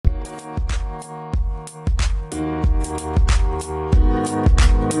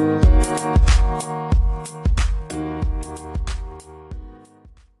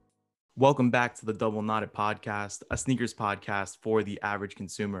Welcome back to the Double Knotted Podcast, a sneakers podcast for the average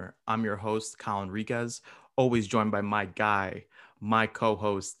consumer. I'm your host, Kyle Enriquez, always joined by my guy, my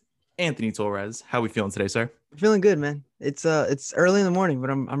co-host, Anthony Torres. How are we feeling today, sir? Feeling good, man. It's early in the morning, but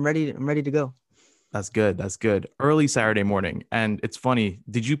I'm ready. I'm ready to go. That's good. That's good. Early Saturday morning. And it's funny.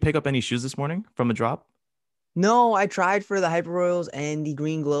 Did you pick up any shoes this morning from the drop? No, I tried for the Hyper Royals and the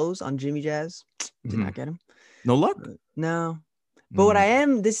Green Glows on Jimmy Jazz. Did not get them. No luck? No. But what I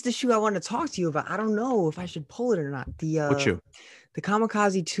am, this is the shoe I want to talk to you about. I don't know if I should pull it or not. What shoe? The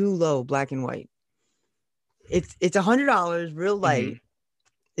Kamikaze 2 Low, black and white. It's $100, real light.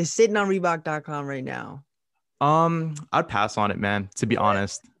 It's sitting on Reebok.com right now. I'd pass on it, man, to be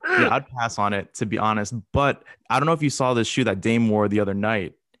honest. Yeah, I'd pass on it, to be honest. But I don't know if you saw this shoe that Dame wore the other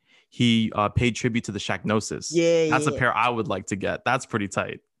night. He paid tribute to the Shaqnosis. Yeah, that's a pair I would like to get. That's pretty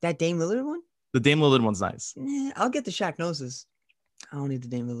tight. That Dame Lillard one? The Dame Lillard one's nice. I'll get the Shaqnosis. I don't need the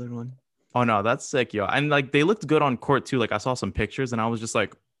Dame Lillard one. Oh no, that's sick, yo. And like they looked good on court too. Like I saw some pictures and I was just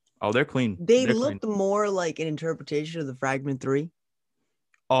like, oh, they're clean. They looked more like an interpretation of the Fragment 3.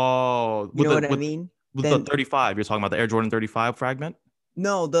 Oh, you know what I mean? With the 35, you're talking about the Air Jordan 35 Fragment?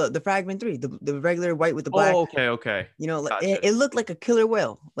 No, the Fragment 3, the regular white with the black. Oh, okay. You know, gotcha. it looked like a killer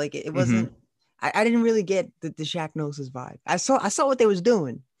whale. Like it wasn't. I didn't really get the Shaqnosis vibe. I saw what they was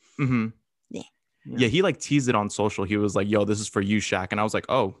doing. Yeah, he like teased it on social. He was like, yo, this is for you, Shaq. And I was like,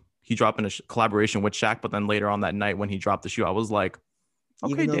 oh, he dropped in a collaboration with Shaq. But then later on that night when he dropped the shoe, I was like,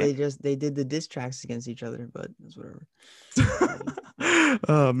 okay, even though they did the diss tracks against each other, but that's whatever.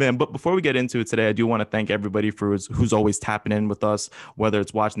 Oh man, but before we get into it today, I do want to thank everybody for who's always tapping in with us, whether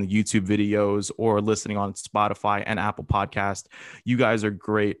it's watching the YouTube videos or listening on Spotify and Apple Podcast. You guys are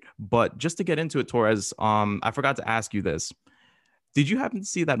great. But just to get into it, Torres, I forgot to ask you this. Did you happen to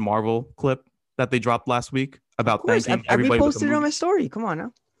see that Marvel clip that they dropped last week about thanking everybody? I reposted it on my story. Come on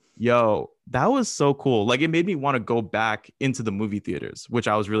now. Yo, that was so cool. Like it made me want to go back into the movie theaters, which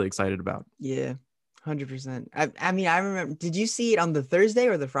I was really excited about. Yeah, 100%. I mean, I remember. Did you see it on the Thursday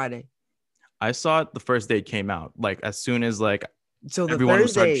or the Friday? I saw it the first day it came out. Like as soon as so everyone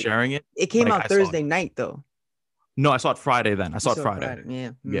Thursday, started sharing it. It came out Thursday night though. No, I saw it Friday then. I saw it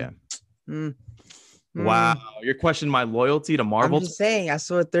Friday. Yeah. Wow, you're questioning my loyalty to Marvel? I'm just saying, I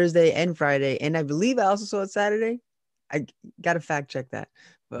saw it Thursday and Friday, and I believe I also saw it Saturday. I gotta fact check that.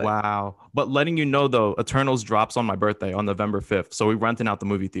 But... Wow. But letting you know though, Eternals drops on my birthday on November 5th. So we're renting out the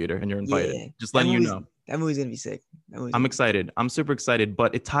movie theater and you're invited. Yeah, just letting you know. That movie's gonna be sick. I'm excited. I'm super excited,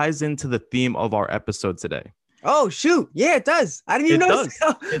 but it ties into the theme of our episode today. Oh shoot. Yeah, it does. I didn't even know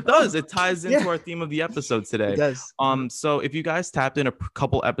it does. It ties into our theme of the episode today. It does. So if you guys tapped in a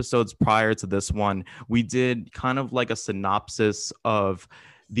couple episodes prior to this one, we did kind of like a synopsis of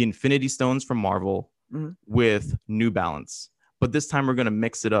the Infinity Stones from Marvel with New Balance. But this time we're going to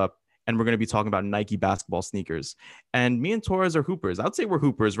mix it up and we're going to be talking about Nike basketball sneakers. And me and Torres are hoopers. I would say we're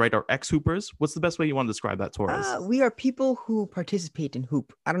hoopers, right? Or ex-hoopers. What's the best way you want to describe that, Torres? We are people who participate in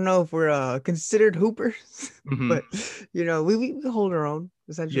hoop. I don't know if we're considered hoopers, but you know, we hold our own.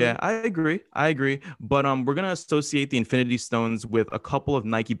 Essentially. Yeah, I agree. But we're going to associate the Infinity Stones with a couple of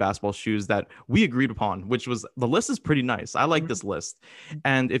Nike basketball shoes that we agreed upon, which was the list is pretty nice. I like this list.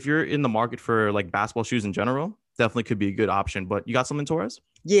 And if you're in the market for like basketball shoes in general, definitely could be a good option. But you got something, Torres?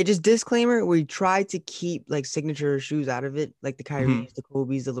 Yeah, just disclaimer, we try to keep like signature shoes out of it, like the Kyries, the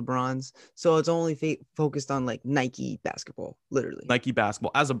Kobe's, the LeBrons. So it's only focused on like Nike basketball, literally. Nike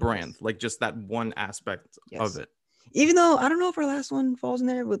basketball as a brand, like just that one aspect of it. Even though I don't know if our last one falls in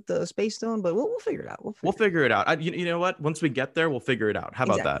there with the Space Stone, but we'll figure it out. We'll figure it out. You know what? Once we get there, we'll figure it out. How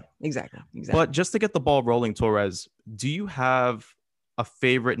about that? Exactly. But just to get the ball rolling, Torres, do you have a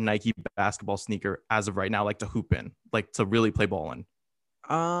favorite Nike basketball sneaker as of right now, like to hoop in, like to really play ball in?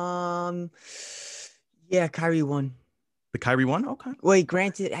 Yeah, Kyrie 1. The Kyrie 1? Okay. Wait,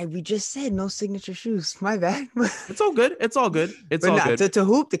 granted, we just said no signature shoes. My bad. It's all good. Good. To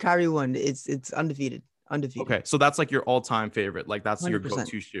hoop, the Kyrie 1, it's undefeated. Okay, so that's like your all-time favorite. Like that's 100%. Your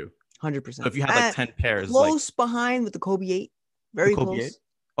go-to shoe. 100%. So if you had like 10 pairs, close behind with the Kobe 8, very Kobe close. 8?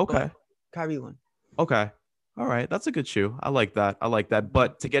 Okay. Kyrie 1. Okay. All right, that's a good shoe. I like that.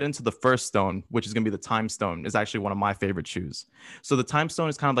 But to get into the first stone, which is gonna be the Time Stone, is actually one of my favorite shoes. So the Time Stone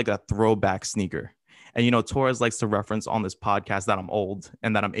is kind of like a throwback sneaker. And you know, Torres likes to reference on this podcast that I'm old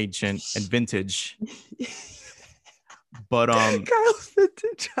and that I'm ancient and vintage. But Kyle's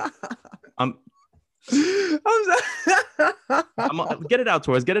vintage. Get it out,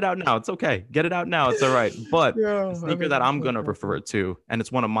 Torres. Get it out now. It's okay. Get it out now. It's all right. But the sneaker that I'm going to refer to, and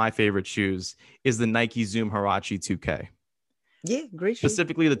it's one of my favorite shoes, is the Nike Zoom Huarache 2K. Yeah, great shoe.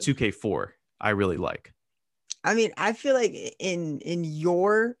 Specifically the 2K4, I really like. I mean, I feel like in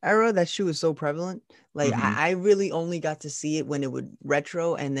your era, that shoe was so prevalent. Like Hmm. I really only got to see it when it would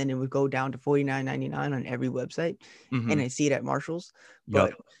retro, and then it would go down to $49.99 on every website, and Hmm. I see it at Marshalls.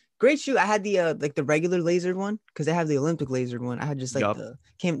 But Yup. great shoe. I had the like the regular lasered one because they have the Olympic lasered one. I had just like Yup.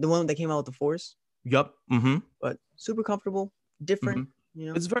 the one that came out with the Force, Yup. Hmm. but super comfortable, different. You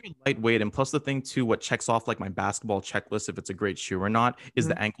know. It's very lightweight, and plus the thing too, what checks off like my basketball checklist if it's a great shoe or not is Mm-hmm.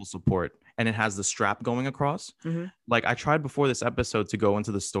 the ankle support, and it has the strap going across. Mm-hmm. Like I tried before this episode to go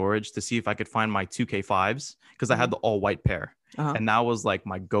into the storage to see if I could find my 2K5s because I Mm-hmm. had the all white pair, Uh-huh. and that was like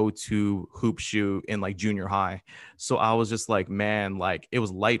my go-to hoop shoe in like junior high. So I was just like, man, like it was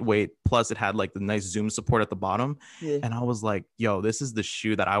lightweight, plus it had like the nice zoom support at the bottom, Yeah. and I was like, yo, this is the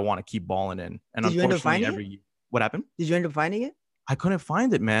shoe that I want to keep balling in. And Did you end up unfortunately, finding it? every year, what happened? Did you end up finding it? I couldn't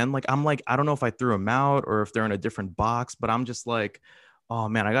find it, man. Like I'm like, I don't know if I threw them out or if they're in a different box, but I'm just like, oh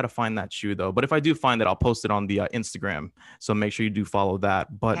man, I gotta find that shoe though. But if I do find it, I'll post it on the Instagram. So make sure you do follow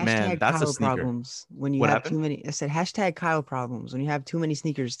that. But man, Hashtag that's a Kyle sneaker. problems when you What have happened? too many. I said hashtag Kyle problems when you have too many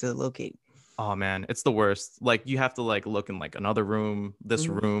sneakers to locate. Oh man, it's the worst. Like you have to like look in like another room, this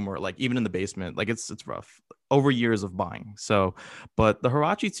Mhm. room, or like even in the basement. Like it's rough over years of buying. So, but the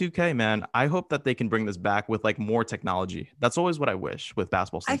Hirachi 2K, man, I hope that they can bring this back with like more technology. That's always what I wish with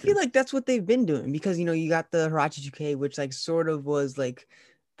basketball I feel sneakers. like that's what they've been doing because you got the Hirachi 2K, which like sort of was like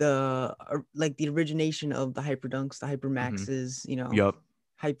the origination of the Hyper Dunks, the Hyper Hmm. Maxes, Yup.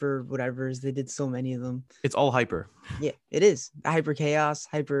 Hyper whatever's. They did so many of them. It's all hyper. Yeah, it is. Hyper Chaos,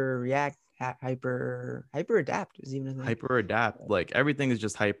 Hyper React, Hyper Adapt is even a thing. Hyper adapt, like everything is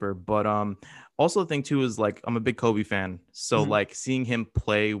just hyper. But also the thing too is like I'm a big Kobe fan, so Mhm. like seeing him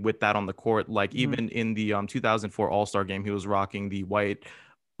play with that on the court, like Mhm. even in the 2004 All-Star game, he was rocking the white,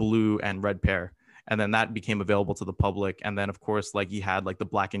 blue, and red pair, and then that became available to the public, and then of course like he had like the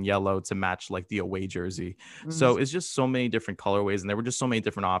black and yellow to match like the away jersey. Mhm. So it's just so many different colorways, and there were just so many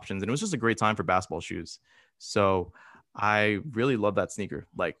different options, and it was just a great time for basketball shoes. So I really love that sneaker,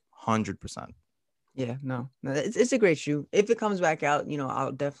 like 100%. Yeah, no, it's a great shoe. If it comes back out,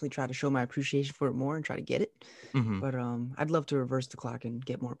 I'll definitely try to show my appreciation for it more and try to get it. Hmm. But I'd love to reverse the clock and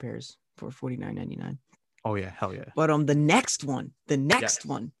get more pairs for $49.99. Oh yeah, hell yeah. But the next Yes. one,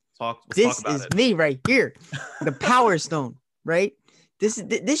 Let's talk this about is it. me right here, the Power Stone, right?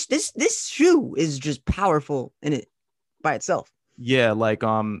 This shoe is just powerful in it by itself. Yeah, like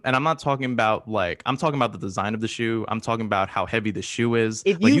and I'm not talking about like I'm talking about the design of the shoe. I'm talking about how heavy the shoe is.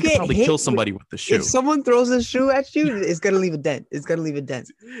 If Like you you could get probably kill hit, somebody with the if shoe. someone throws a shoe at you, it's gonna leave a dent. It's gonna leave a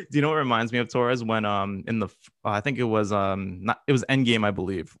dent. Do you know what reminds me of Torres when in the I think it was not it was Endgame I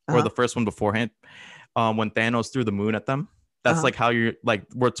believe or Uh-huh. the first one beforehand when Thanos threw the moon at them. That's Uh-huh. like how you're like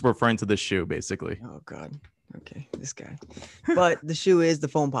we're referring to the shoe basically. Oh God. Okay, this guy. But the shoe is the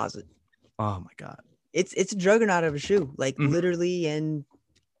foam posit. Oh my god. It's a juggernaut of a shoe, like Mhm. literally and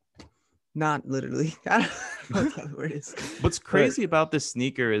not literally. I don't know what the other word is. What's crazy about this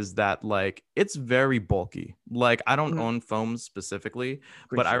sneaker is that like it's very bulky. Like I don't Mhm. own foam specifically,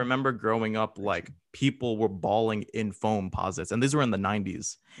 Great but I shoe. remember growing up like people were balling in foam posits and these were in the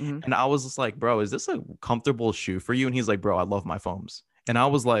 90s. Mhm. And I was just like, "Bro, is this a comfortable shoe for you?" And he's like, "Bro, I love my foams." And I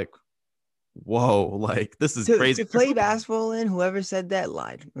was like, "Whoa, like this is To crazy." play basketball in, whoever said that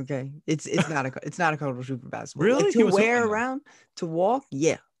lied. Okay, it's not a comfortable shoe for basketball. Like Really? to He was wear hooping then. around, to walk,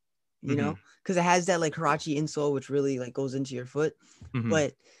 yeah, Mhm. because it has that like Karachi insole, which really like goes into your foot. Mhm.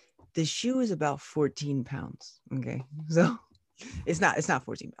 But the shoe is about 14 pounds. Okay, so it's not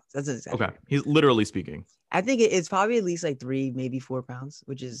 14 pounds. That's an Okay. exaggeration. He's literally speaking. I think it's probably at least like 3, maybe 4 pounds,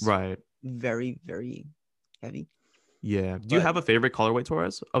 which is Right. very, very heavy. Yeah. Do you But have a favorite colorway,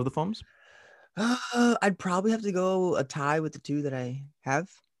 Torres, of the foams? I'd probably have to go a tie with the two that I have,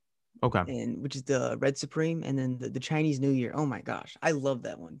 Okay. and which is the Red Supreme and then the Chinese New Year. Oh my gosh, I love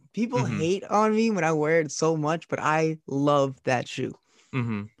that one. People Mhm. hate on me when I wear it so much, but I love that shoe.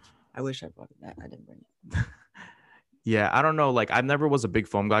 Mhm. I wish I brought that. I didn't bring it. Yeah, I don't know. Like, I never was a big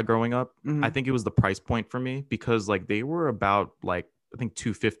foam guy growing up. I Mhm. think it was the price point for me because, like, they were about like I think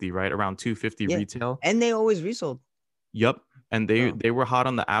 250, right? Around 250 Yeah, retail. and they always resold. Yep. And they So they were hot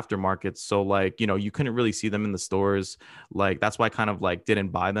on the aftermarket. So like, you couldn't really see them in the stores. Like that's why I kind of like didn't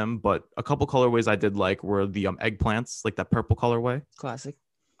buy them. But a couple colorways I did like were the eggplants, like that purple colorway. classic.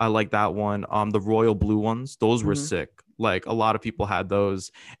 I like that one. The royal blue ones, those were Mhm. sick. Like a lot of people had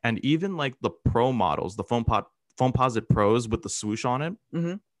those. And even like the pro models, the Foamposite Pros with the swoosh on it.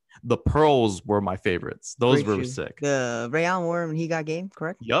 Mhm. The pearls were my favorites. Those Great were shoe. sick. The Rayon wore when he got game,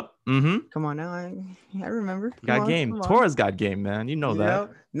 correct? Yep. Mm-hmm. Come on now, I remember. Come Got on, game. come on. Torres got game, man. You know that.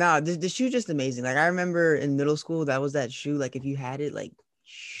 Nah, the shoe just amazing. Like I remember in middle school, that was that shoe. Like if you had it, like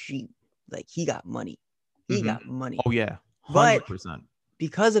shoot, like he got money. He got money. Oh yeah, But 100%.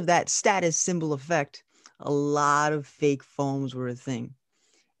 because of that status symbol effect, a lot of fake foams were a thing.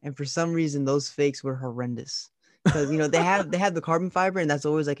 And for some reason, those fakes were horrendous. Because they have the carbon fiber, and that's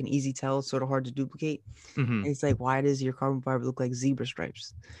always like an easy tell. It's sort of hard to duplicate. And it's like, why does your carbon fiber look like zebra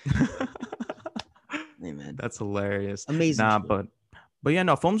stripes? Hey man, That's hilarious. amazing. Nah, but yeah,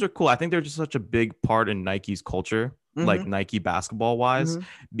 no, foams are cool. I think they're just such a big part in Nike's culture, like Nike basketball wise,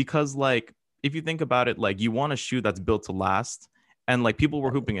 because like if you think about it, like you want a shoe that's built to last, and like people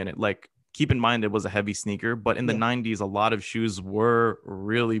were hooping in it. Like keep in mind it was a heavy sneaker, but in the 90s, a lot of shoes were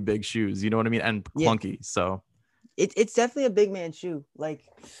really big shoes. You know what I mean? And clunky. So it's definitely a big man shoe. Like,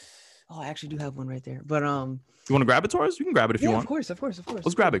 oh, I actually do have one right there. But you want to grab it, Taurus? You can grab it if you want. Of course.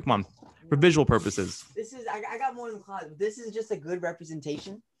 Let's grab it. Come on, for visual purposes. This is I got more in the closet. This is just a good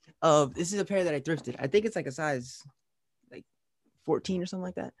representation of. This is a pair that I thrifted. I think it's like a size like 14 or something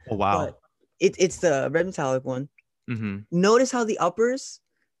like that. Oh wow. But it's the red metallic one. Notice how the uppers,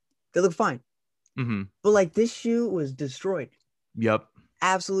 they look fine. But like this shoe was destroyed. Yep.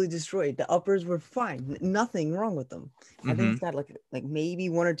 Absolutely destroyed. The uppers were fine. Nothing wrong with them. I think it's got like maybe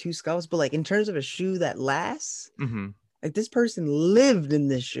one or two scuffs, but like in terms of a shoe that lasts, like this person lived in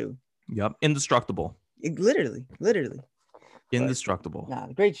this shoe. Yep. Indestructible. Literally. Indestructible. Nah,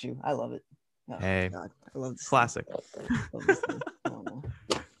 great shoe. I love it. Oh, hey, God, I love this. Classic.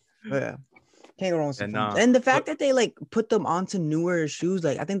 Yeah. Can't go wrong with some foams. And the fact that they like put them onto newer shoes,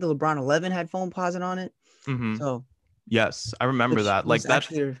 like I think the LeBron 11 had foam posit on it. So yes, I remember that. Like that's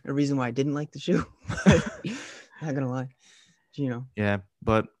actually a reason why I didn't like the shoe. Not gonna lie, Yeah,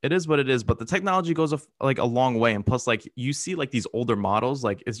 but it is what it is. But the technology goes like a long way, and plus, like you see, like these older models,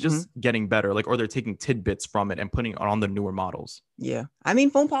 like it's just getting better. Like, or they're taking tidbits from it and putting it on the newer models. Yeah, I mean,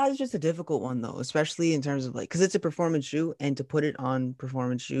 foam posit is just a difficult one though, especially in terms of like because it's a performance shoe, and to put it on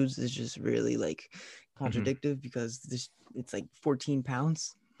performance shoes is just really like contradictive because it's like 14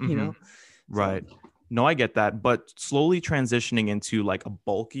 pounds. Right. So, no, I get that, but slowly transitioning into like a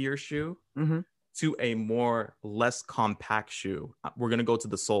bulkier shoe to a less compact shoe. We're going to go to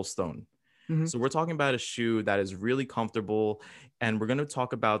the Soulstone. So we're talking about a shoe that is really comfortable, and we're going to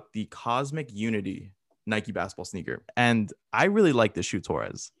talk about the Cosmic Unity Nike basketball sneaker. And I really like this shoe,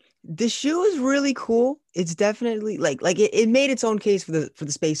 Torres. The shoe is really cool. It's definitely like it made its own case for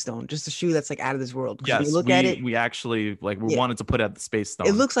the Space Stone, just a shoe that's like out of this world. Yes, you look at it, we actually like wanted to put at the Space Stone.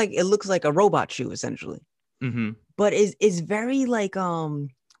 It looks like a robot shoe essentially. But it's very like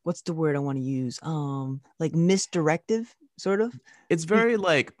what's the word I want to use? Like misdirective, sort of. It's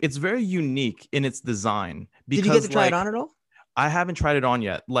very unique in its design. Did you get to try it on at all? I haven't tried it on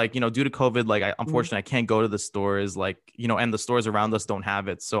yet. Like, due to COVID, like unfortunately I can't go to the stores, like, and the stores around us don't have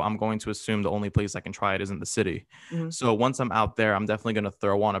it. So I'm going to assume the only place I can try it is in the city. So once I'm out there, I'm definitely going to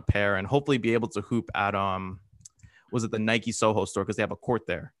throw on a pair and hopefully be able to hoop at, was it the Nike Soho store? Because they have a court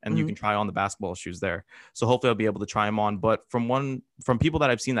there and you can try on the basketball shoes there. So hopefully I'll be able to try them on. But from people that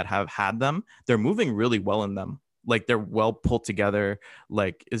I've seen that have had them, they're moving really well in them. Like they're well put together.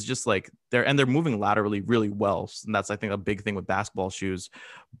 Like it's just like they're moving laterally really well. And that's, I think, a big thing with basketball shoes.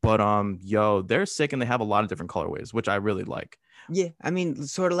 But they're sick and they have a lot of different colorways, which I really like. Yeah, I mean,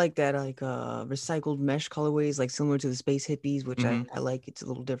 sort of like that, like recycled mesh colorways, like similar to the Space Hippies, which I like. It's a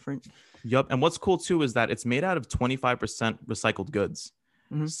little different. Yep. And what's cool too is that it's made out of 25% recycled goods.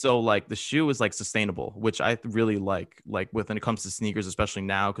 So like the shoe is like sustainable, which I really like when it comes to sneakers, especially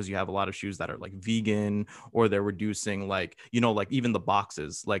now, because you have a lot of shoes that are like vegan or they're reducing like even the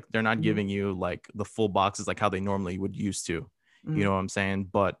boxes, like they're not giving you like the full boxes like how they normally would used to. You know what I'm saying?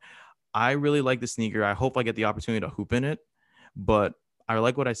 But I really like the sneaker. I hope I get the opportunity to hoop in it, but I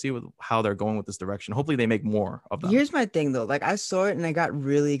like what I see with how they're going with this direction. Hopefully they make more of them. Here's my thing though. Like I saw it and I got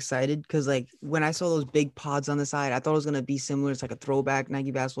really excited because like when I saw those big pods on the side, I thought it was going to be similar. It's like a throwback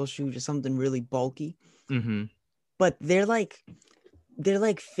Nike basketball shoe, just something really bulky. But they're like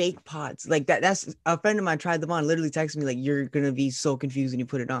fake pods. Like that's a friend of mine tried them on, literally texted me like, you're going to be so confused when you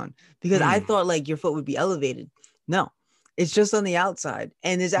put it on because I thought like your foot would be elevated. No, it's just on the outside.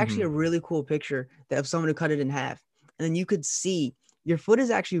 And there's actually a really cool picture that of someone who cut it in half. And then you could see your foot is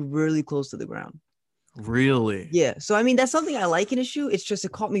actually really close to the ground. Really? Yeah. So, I mean, that's something I like in a shoe. It's just,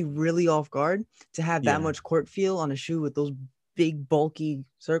 it caught me really off guard to have that much court feel on a shoe with those big, bulky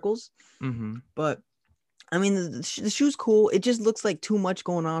circles. But, I mean, the shoe's cool. It just looks like too much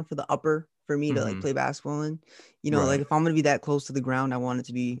going on for the upper for me to like play basketball in. Like if I'm going to be that close to the ground, I want it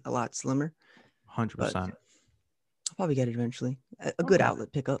to be a lot slimmer. 100%. I'll probably get it eventually. A good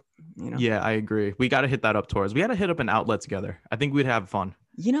outlet pickup, Yeah, I agree. We got to hit that up towards. We got to hit up an outlet together. I think we'd have fun.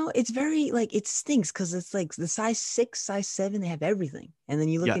 You know, it's very like it stinks because it's like the size 6, size 7, they have everything. And then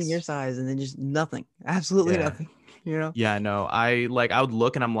you look in your Yes. size and then just nothing. Absolutely Yeah. nothing. You know? Yeah, no. I would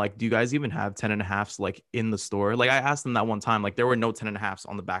look and I'm like, do you guys even have 10 and a halves like in the store? Like I asked them that one time, like there were no 10 and a halves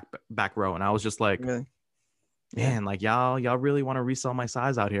on the back row. And I was just like, Really? Yeah. man, like y'all really want to resell my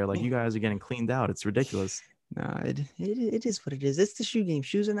size out here. Like you guys are getting cleaned out. It's ridiculous. No, it is what it is. It's the shoe game.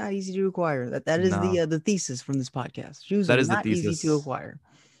 Shoes are not easy to acquire. That is No, the thesis from this podcast. Shoes are that is the not easy to thesis. acquire.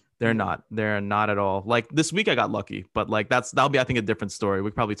 They're not. They're not at all. Like this week I got lucky, but like that'll be I think a different story. We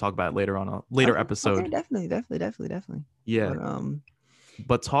could probably talk about it later on a later Okay, okay, episode. definitely. Yeah.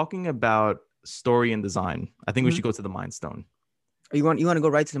 But talking about story and design, I think we Mhm. should go to the Mind Stone. You want to go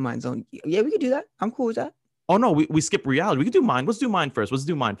right to the mind zone? Yeah, we could do that. I'm cool with that. Oh no, we skip reality. We could do mine. Let's do mine first. Let's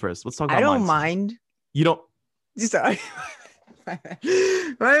do mine first. Let's talk I about don't Mind Stone. mind. You don't Sorry. My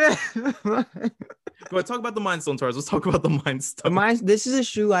bad. go ahead, talk about the Mind Stone tours. Let's talk about the Mind Stone. This is a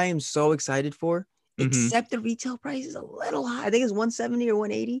shoe I am so excited for. Mhm. Except the retail price is a little high. I think it's 170 or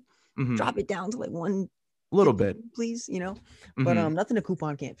 180. Mhm. Drop it down to like one A little bit. please, you know. But Mhm. nothing a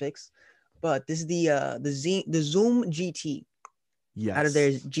coupon can't fix. But this is the Zoom GT out of their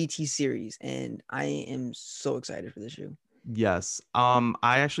Yes. GT series, and I am so excited for this shoe. Yes.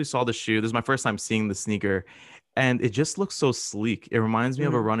 I actually saw the shoe. This is my first time seeing the sneaker, and it just looks so sleek. It reminds me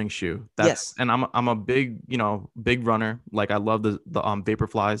of a Mhm. running shoe. Yes. And I'm a big, big runner. Like I love the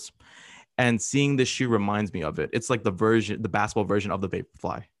Vaporflies, and seeing this shoe reminds me of it. It's like the basketball version of the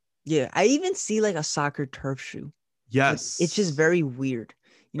Vaporfly. Yeah, I even see like a soccer turf shoe. Yes. It's just very weird.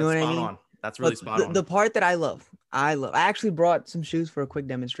 You know That's what I spot mean? on. That's really But spot on. the part that I actually brought some shoes for a quick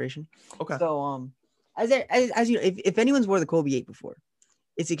demonstration. Okay. So as you know, if anyone's wore the Kobe 8 before,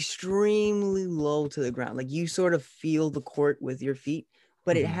 it's extremely low to the ground. Like you sort of feel the court with your feet,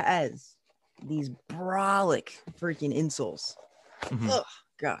 but it Mhm. has these brolic freaking insoles. Mhm. Oh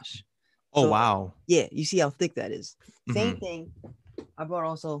gosh. Oh So, wow. yeah, you see how thick that is. Same Mhm. thing. I bought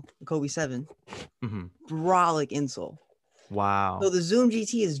also the Kobe 7 Mhm. brolic insole. Wow. So the Zoom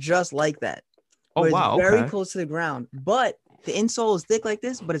GT is just like that. Oh Where it's wow. very Okay. close to the ground, but the insole is thick like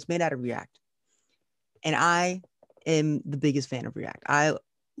this, but it's made out of React. And I am the biggest fan of React. I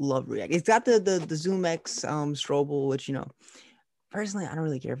love React. It's got the Zoom X Strobel, which personally I don't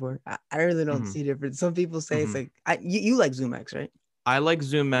really care for. I really don't Mhm. see a difference. Some people say it's Mhm. like you like Zoom X, right? I like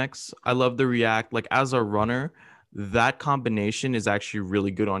Zoom X. I love the React. Like as a runner, that combination is actually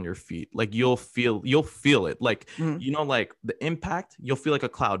really good on your feet. Like you'll feel it. Like Mhm. like the impact, you'll feel like a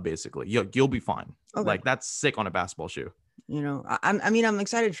cloud basically. You'll be fine. Okay. Like that's sick on a basketball shoe. I'm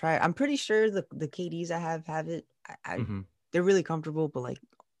excited to try it. I'm pretty sure the KDs I have it. Mhm. They're really comfortable, but like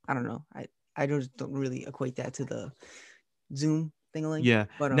I don't know. I don't really equate that to the Zoom thing. Yeah.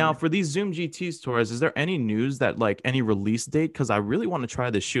 But Now for these Zoom GTs tours, is there any news that like any release date? Because I really want to try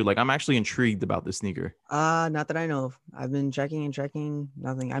this shoe. Like I'm actually intrigued about this sneaker. not that I know of. I've been checking and checking.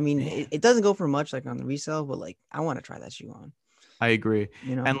 Nothing. I mean, Man. it doesn't go for much like on the resale, but like I want to try that shoe on. I agree.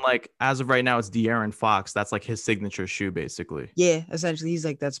 You know? And like as of right now, it's De'Aaron Fox. That's like his signature shoe, basically. Yeah, essentially he's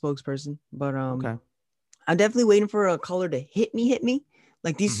like that spokesperson. But Okay. I'm definitely waiting for a color to hit me.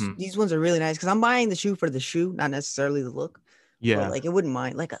 Like Mhm. these ones are really nice because I'm buying the shoe for the shoe, not necessarily the look. Yeah. But like it wouldn't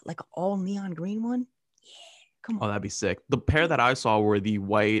mind like an all neon green one. Yeah, come Oh, on. that'd be sick. The pair that I saw were the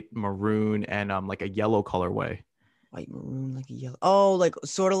white, maroon, and like a yellow colorway. White, maroon, like a yellow. Oh, like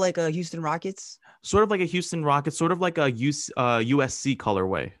sort of like a Houston Rockets, Sort of like a Houston Rockets, sort of like a USC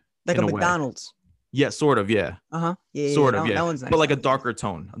colorway. like in a a way. McDonald's. Yeah, sort of, yeah. Yeah, Sort yeah. of, yeah. That one's nice. But like that a one's nice. darker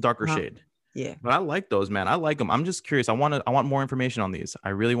tone, a darker shade. Yeah. But I like those, man. I like them. I'm just curious. I want more information on these. I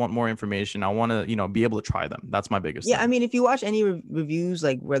really want more information. I want to, be able to try them. That's my biggest Yeah, thing. I mean, if you watch any reviews,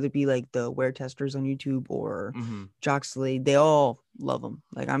 like whether it be like the wear testers on YouTube or Mhm. Jock Slade, they all love them.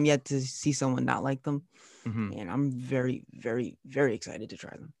 Like I'm yet to see someone not like them, Mhm. and I'm very, very, very excited to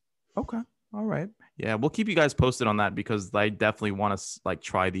try them. Okay. All right. Yeah, we'll keep you guys posted on that because I definitely want to like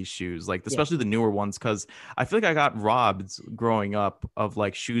try these shoes, like especially the newer ones, because I feel like I got robbed growing up of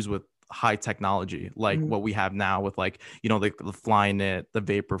like shoes with high technology, like Mhm. what we have now with like the Flyknit, the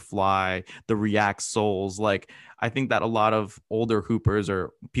Vaporfly, the React soles. Like I think that a lot of older hoopers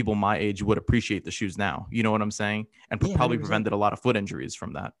or people my age would appreciate the shoes now. You know what I'm saying? And Yeah, probably 100%. prevented a lot of foot injuries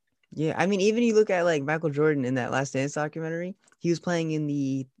from that. Yeah, I mean, even you look at like Michael Jordan in that Last Dance documentary, he was playing in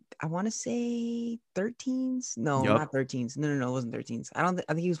the, I want to say 13s. No, Yup. not 13s. No, it wasn't 13s. I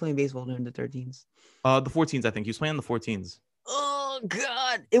think he was playing baseball during the 13s. The 14s, I think he was playing the 14s. Oh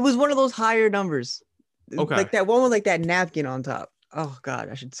God, it was one of those higher numbers. Okay. Like that one with like that napkin on top. Oh God,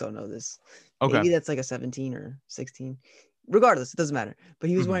 I should so know this. Okay. Maybe that's like a 17 or 16. Regardless, it doesn't matter. But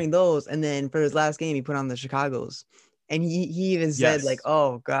he was Mhm. wearing those, and then for his last game, he put on the Chicago's, And he even said like,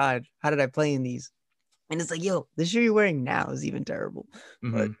 oh God, how did I play in these? And it's like, yo, the shoe you're wearing now is even terrible.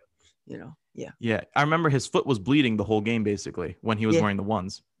 But you know, yeah. Yeah. I remember his foot was bleeding the whole game basically when he was wearing the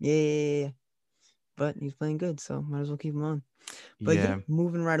ones. Yeah. But he's playing good, so might as well keep him on. But yeah,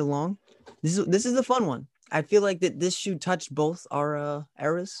 moving right along. This is the fun one. I feel like that this shoe touched both our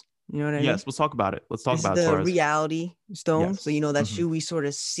eras. You know what I mean? Yes, let's talk about it. Let's talk about the Torres. reality stone. Yes. So you know that shoe we sort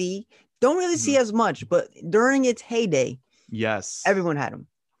of don't really see as much, but during its heyday, yes, everyone had them.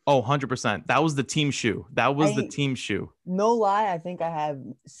 Oh, 100%. That was the team shoe. That was the team shoe. No lie, I think I have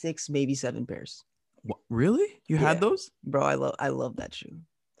 6, maybe 7 pairs. What, really? You had those? Bro, I love that shoe.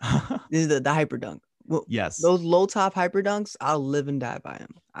 This is the Hyper Dunk. Well, yes. Those low top Hyper Dunks, I'll live and die by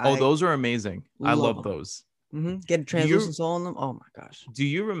them. Those are amazing. I love those. Get a translucent sole on them. Oh my gosh. Do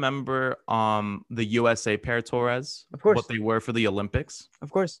you remember the USA pair Torres? Of course. What they were for the Olympics?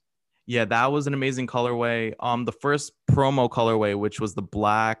 Of course. Yeah, that was an amazing colorway. The first promo colorway, which was the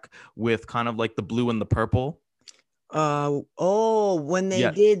black with kind of like the blue and the purple. When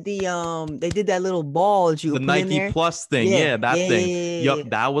they did they did that little ball that you the put Nike in there. Plus thing. Yeah, that thing.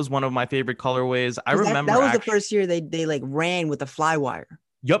 Yep, that was one of my favorite colorways. I remember that was the first year they like ran with the fly wire.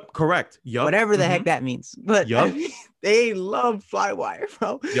 Yep, correct. Yep. Whatever the heck that means. But they love fly wire,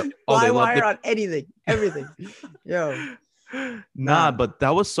 bro. Yep. Fly wire on anything, everything. Yo. Nah, but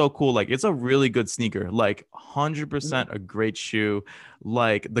that was so cool. Like, it's a really good sneaker. Like, 100% a great shoe.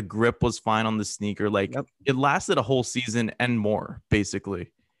 Like, the grip was fine on the sneaker. Like, it lasted a whole season and more,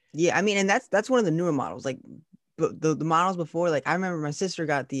 basically. Yeah, I mean, and that's one of the newer models. Like, the models before, like, I remember my sister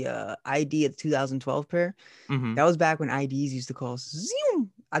got the ID at the 2012 pair. That was back when IDs used to cost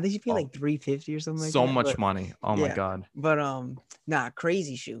zoom. I think she paid like $350 or something like that. So much money. Oh my God. But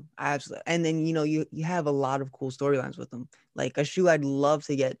crazy shoe. I absolutely. And then you have a lot of cool storylines with them. Like a shoe I'd love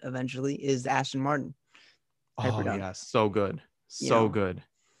to get eventually is the Aston Martin. Oh yeah, so good. So good.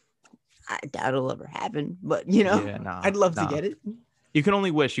 I doubt it'll ever happen, but I'd love to get it. You can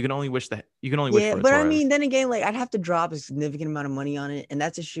only wish. You can only wish that. You can only wish for it. But I mean, then again, like I'd have to drop a significant amount of money on it, and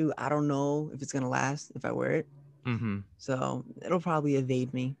that's a shoe I don't know if it's gonna last if I wear it. So it'll probably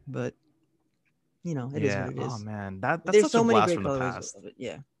evade me, but it is what it is. Oh man, that's there's such so a many blast great from the colors past. of it.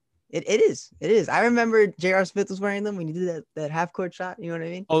 Yeah, it is. I remember J.R. Smith was wearing them when he did that half court shot. You know what I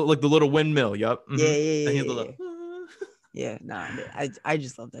mean? Oh, like the little windmill. Yep. Yeah. Nah, I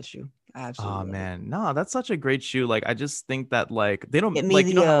just love that shoe. I absolutely. Oh man, no, that's such a great shoe. Like I just think that like they don't get me like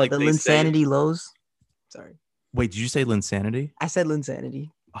the, you know how, like the they Linsanity say... lows. Sorry. Wait, did you say Linsanity? I said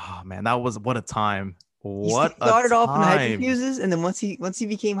Linsanity. Oh man, that was what a time. What he started off in Hyperfuses, and then once he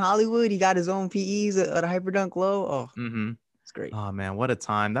became Hollywood, he got his own PEs at a Hyperdunk low. Oh, it's great. Oh man, what a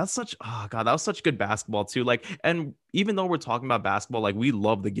time. That was such good basketball too. Like, and even though we're talking about basketball, like we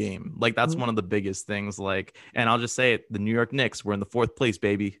love the game. Like that's one of the biggest things. Like, and I'll just say it, the New York Knicks, we're in the 4th place,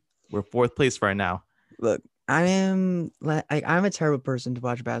 baby. We're 4th place right now. Look, I'm a terrible person to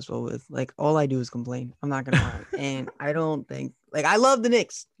watch basketball with. Like all I do is complain. I'm not gonna lie. And I don't think I love the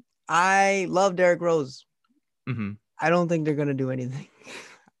Knicks. I love Derrick Rose. I don't think they're gonna do anything.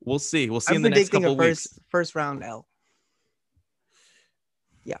 We'll see. We'll see in the next couple weeks. First round L.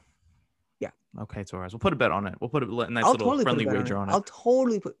 Yeah. Okay, Torres. We'll put a bet on it. We'll put a nice little friendly wager on it. I'll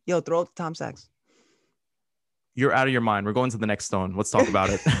totally throw it to Tom Sachs. You're out of your mind. We're going to the next stone. Let's talk about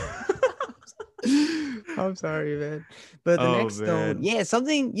it. I'm sorry, man. But the next stone,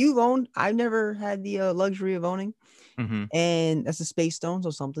 something you've owned. I've never had the luxury of owning. And that's a space stone, so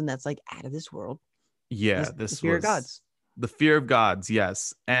something that's like out of this world. Yeah, the Fear of Gods. The Fear of Gods,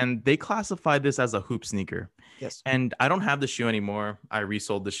 yes. And they classified this as a hoop sneaker. Yes. And I don't have the shoe anymore. I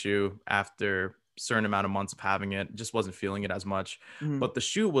resold the shoe after a certain amount of months of having it. Just wasn't feeling it as much. But the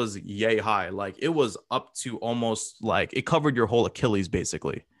shoe was yay high. Like it was up to almost like it covered your whole Achilles,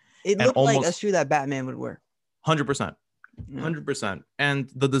 basically. It looked like a shoe that Batman would wear. 100%. 100%. And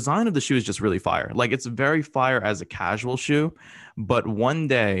the design of the shoe is just really fire. Like it's very fire as a casual shoe. But one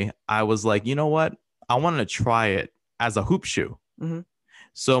day I was like, you know what? I wanted to try it as a hoop shoe.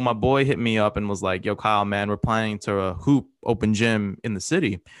 So my boy hit me up and was like, yo, Kyle, man, we're planning to hoop open gym in the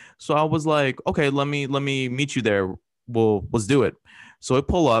city. So I was like, okay, let me meet you there. Let's do it. So I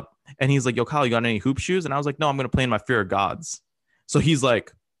pull up and he's like, yo, Kyle, you got any hoop shoes? And I was like, no, I'm going to play in my Fear of Gods. So he's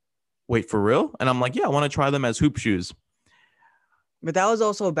like, wait, for real? And I'm like, yeah, I want to try them as hoop shoes. But that was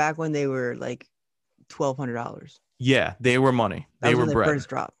also back when they were like $1,200. Yeah, they were money. They were bread. First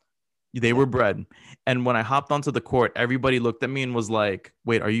drop. They were bread. And when I hopped onto the court, everybody looked at me and was like,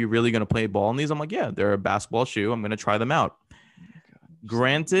 wait, are you really going to play ball in these? I'm like, yeah, they're a basketball shoe. I'm going to try them out.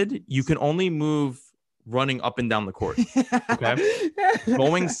 Granted, you can only move running up and down the court. Okay.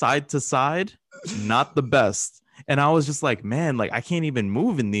 Going side to side, not the best. And I was just like, man, like I can't even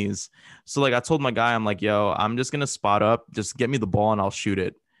move in these. So like I told my guy, I'm like, yo, I'm just gonna spot up, just get me the ball and I'll shoot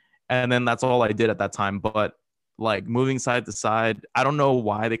it. And then that's all I did at that time. But like moving side to side, I don't know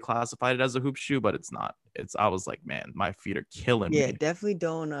why they classified it as a hoop shoe, but it's not. It's I was like, man, my feet are killing Yeah, me. definitely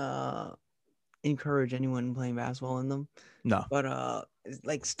don't encourage anyone playing basketball in them. No. But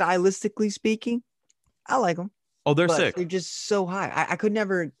like stylistically speaking, I like them. Oh, they're But sick. they're just so high. I could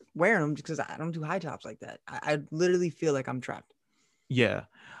never wear them because I don't do high tops like that. I literally feel like I'm trapped. Yeah.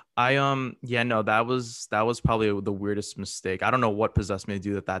 Yeah, no, that was probably the weirdest mistake. I don't know what possessed me to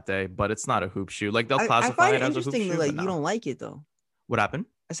do that day, but it's not a hoop shoe. Like they'll I classify find it it as a hoop interesting that shoe, like but you no. don't like it though. What happened?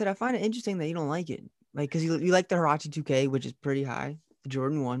 I said I find it interesting that you don't like it, like because you like the Hirachi 2K, which is pretty high, the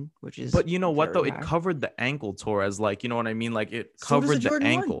Jordan 1, which is But you know what though? very It high. covered the ankle, Torres. Like, you know what I mean? Like it So does the covered the Jordan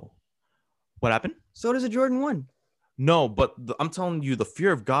 1. ankle. What happened? So does a Jordan 1. No, but I'm telling you, the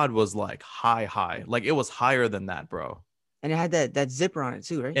fear of God was like high. Like it was higher than that, bro. And it had that zipper on it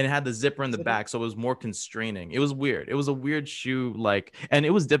too, right? And it had the zipper in the back, so it was more constraining. It was weird. It was a weird shoe, like, and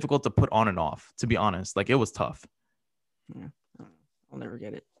it was difficult to put on and off, to be honest. Like it was tough. Yeah, I'll never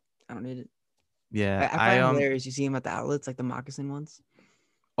get it. I don't need it. Yeah, I find it hilarious. You see them at the outlets, like the moccasin ones,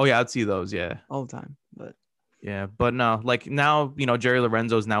 Oh yeah, I'd see those. Yeah, all the time. But yeah, but no, like now, Jerry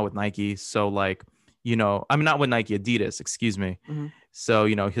Lorenzo's now with Nike, so like, I'm not with Nike, Adidas, excuse me. mm-hmm. So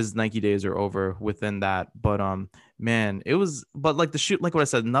his Nike days are over within that. But man, but like the shoe, like what I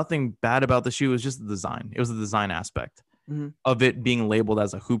said, nothing bad about the shoe. It was just the design. It was the design aspect of it being labeled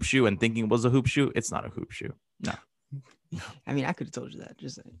as a hoop shoe and thinking it was a hoop shoe. It's not a hoop shoe. No. I mean, I could have told you that.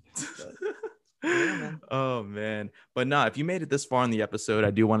 Just saying. But, yeah, man. Oh man. But no, if you made it this far in the episode,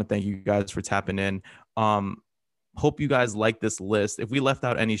 I do want to thank you guys for tapping in. Hope you guys like this list. If we left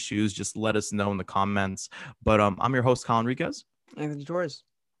out any shoes, just let us know in the comments. But I'm your host, Colin Riquez. Anthony Torres.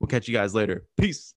 We'll catch you guys later. Peace.